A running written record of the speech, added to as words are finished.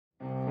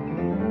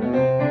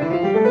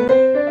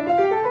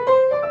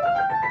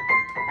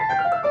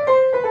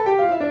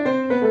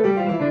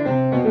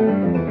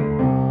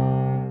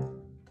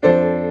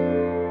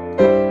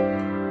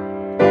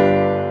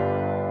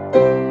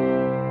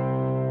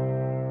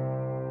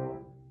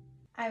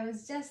I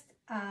was just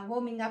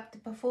warming up to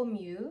perform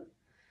you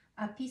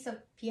a piece of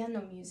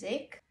piano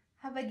music.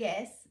 Have a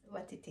guess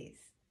what it is.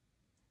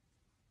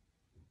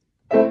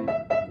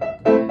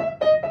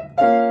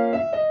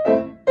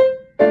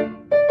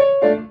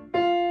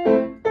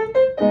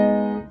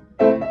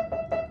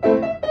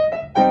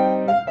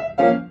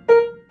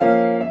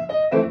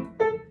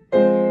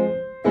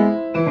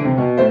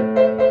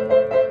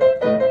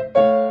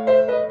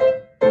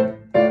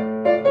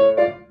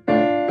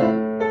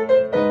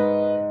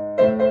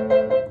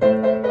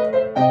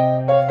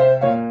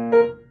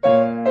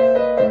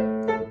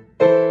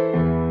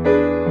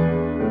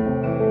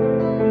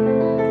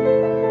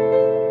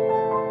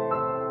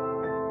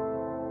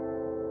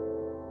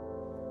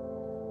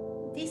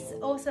 This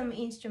awesome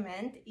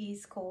instrument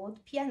is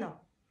called piano.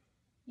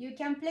 You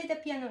can play the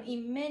piano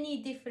in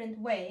many different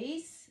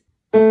ways.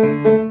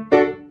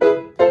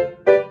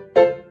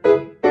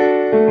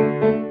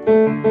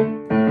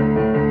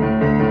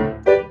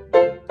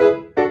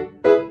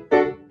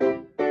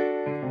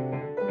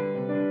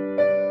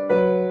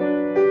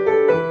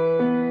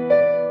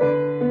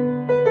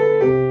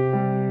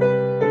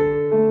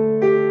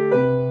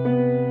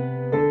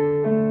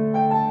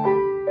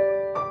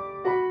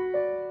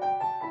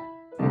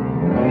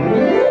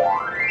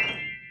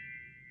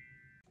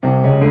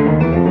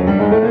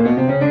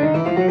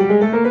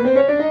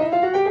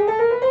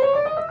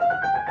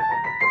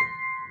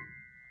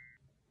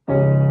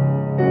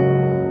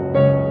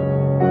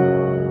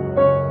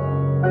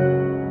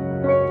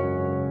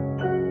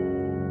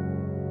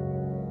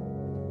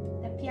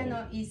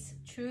 Piano is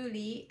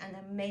truly an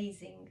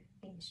amazing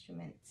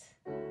instrument.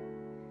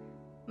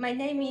 My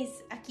name is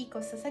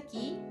Akiko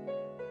Sasaki.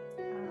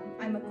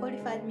 I'm a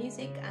qualified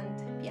music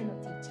and piano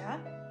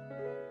teacher,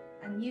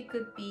 and you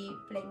could be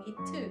playing it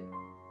too.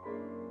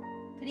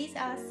 Please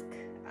ask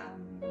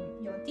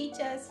your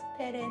teachers,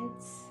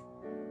 parents,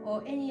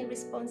 or any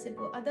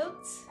responsible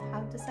adults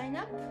how to sign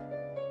up.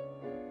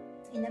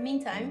 In the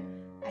meantime,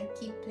 I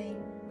keep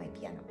playing my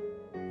piano.